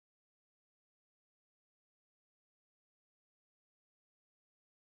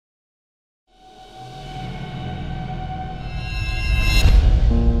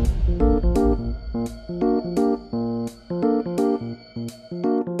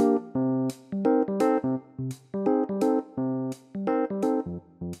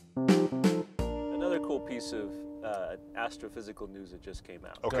astrophysical news that just came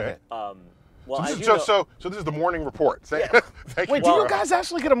out. Okay. Well, so this is the morning report. Thank Wait, do you guys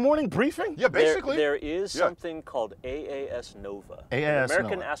actually get a morning briefing? Yeah, basically. There is something called AAS Nova. The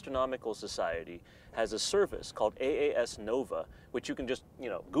American Astronomical Society has a service called AAS Nova, which you can just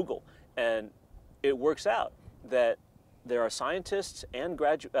Google, and it works out that there are scientists and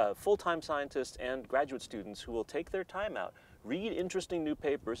full-time scientists and graduate students who will take their time out, read interesting new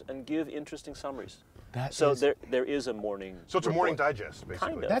papers, and give interesting summaries. There is a morning. So it's a morning digest,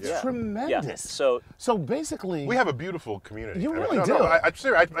 basically. Kind of. That's tremendous. Yeah. So basically, we have a beautiful community. You really do. No, I'm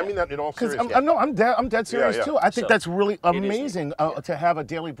serious. I mean that in all seriousness. I'm dead serious too. I think that's really amazing to have a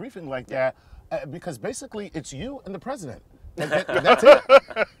daily briefing like that, because basically it's you and the president. That's it.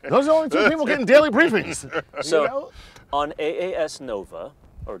 Those are the only two people getting daily briefings. So on AAS Nova,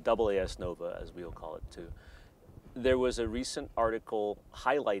 or AAS Nova as we'll call it too, there was a recent article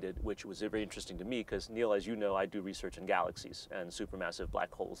highlighted, which was very interesting to me because, Neil, as you know, I do research in galaxies and supermassive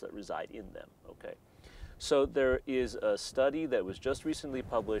black holes that reside in them, okay? So there is a study that was just recently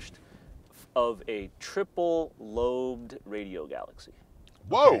published of a triple-lobed radio galaxy.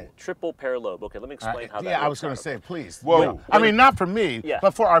 Whoa! Okay. Triple pair lobe. Okay, let me explain how that works. Yeah, I was going to say, please. Whoa! I mean, not for me,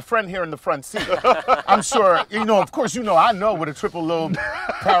 but for our friend here in the front seat. I'm sure, of course, I know what a triple-lobe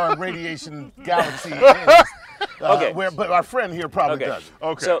power radiation galaxy is. But our friend here probably does.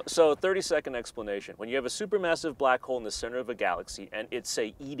 Okay. So 30-second explanation. When you have a supermassive black hole in the center of a galaxy and it's,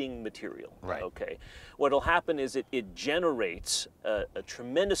 say, eating material, okay, what will happen is it generates a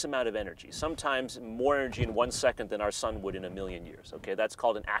tremendous amount of energy, sometimes more energy in 1 second than our sun would in 1,000,000 years, okay? That's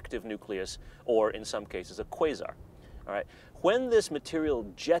called an active nucleus, or in some cases, a quasar, all right? When this material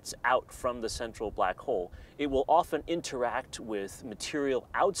jets out from the central black hole, it will often interact with material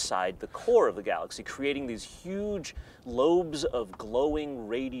outside the core of the galaxy, creating these huge lobes of glowing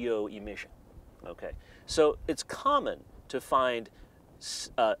radio emission. Okay, so it's common to find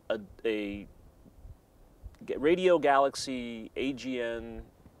a radio galaxy AGN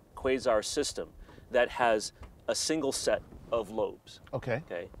quasar system that has a single set of lobes. Okay.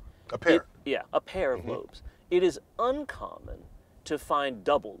 A pair. A pair of lobes. It is uncommon to find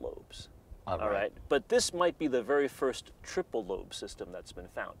double lobes, all right? But this might be the very first triple lobe system that's been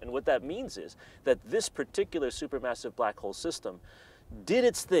found. And what that means is that this particular supermassive black hole system did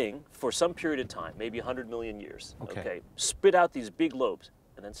its thing for some period of time, maybe 100 million years, okay? Spit out these big lobes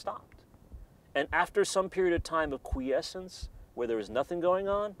and then stopped. And after some period of time of quiescence, where there was nothing going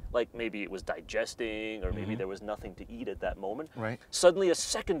on, like maybe it was digesting or maybe there was nothing to eat at that moment, suddenly a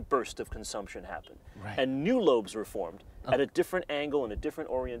second burst of consumption happened. And new lobes were formed at a different angle and a different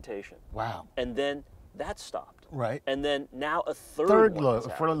orientation. Wow. And then that stopped. Right. And then now a third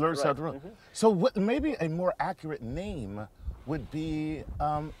lobe. So maybe a more accurate name would be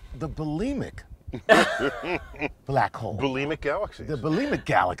the bulimic black hole. Bulimic galaxies. The bulimic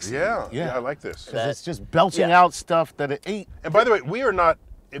galaxy. Yeah, I like this. Because it's just belching out stuff that it ate. And by the way, we are not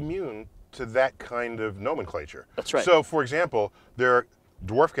immune to that kind of nomenclature. That's right. So, for example, there are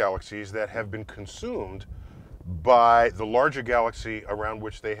dwarf galaxies that have been consumed by the larger galaxy around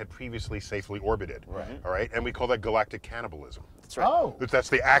which they had previously safely orbited. All right, and we call that galactic cannibalism. That's right. Oh. That's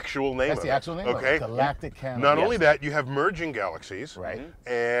the actual name of it. That's the actual name of it. Galactic cannibalism. Not only that, you have merging galaxies.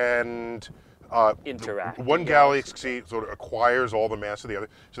 And one galaxy sort of acquires all the mass of the other.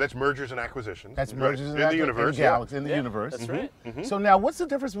 So that's mergers and acquisitions. That's mergers and in the universe. In the universe. That's right. So now, what's the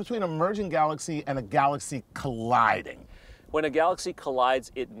difference between a merging galaxy and a galaxy colliding? When a galaxy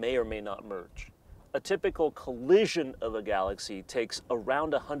collides, it may or may not merge. A typical collision of a galaxy takes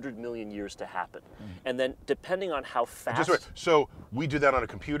around 100 million years to happen. And then depending on how fast... So we do that on a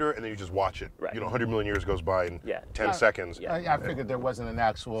computer and then you just watch it. 100 million years goes by in 10 seconds. I figured there wasn't an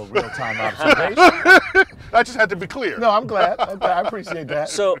actual real-time observation. That just had to be clear. No, I'm glad. I appreciate that.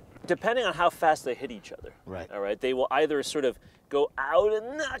 So depending on how fast they hit each other, right. All right, they will either sort of go out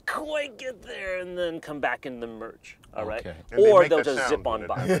and not quite get there and then come back and then merge, all right? Okay. Or they'll just zip on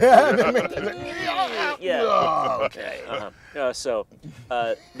by. So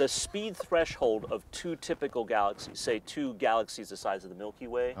the speed threshold of two typical galaxies, say two galaxies the size of the Milky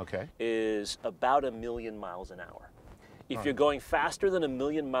Way, is about 1,000,000 miles an hour. If you're going faster than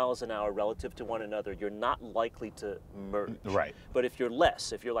 1,000,000 miles an hour relative to one another, you're not likely to merge. Right. But if you're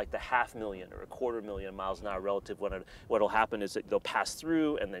less, if you're like the 500,000 or 250,000 miles an hour relative, what'll happen is that they'll pass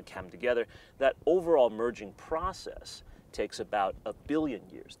through and then come together. That overall merging process takes about 1 billion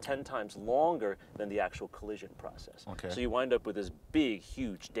years, 10 times longer than the actual collision process. So you wind up with this big,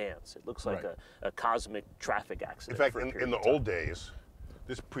 huge dance. It looks like a cosmic traffic accident. In fact, in the old days,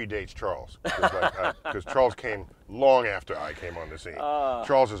 this predates Charles, because Charles came long after I came on the scene.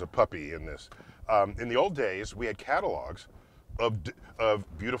 Charles is a puppy in this. In the old days, we had catalogs of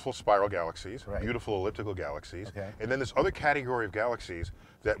beautiful spiral galaxies, beautiful elliptical galaxies, and then this other category of galaxies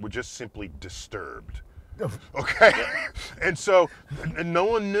that were just simply disturbed. Okay, and so no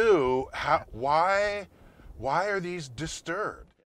one knew why are these disturbed?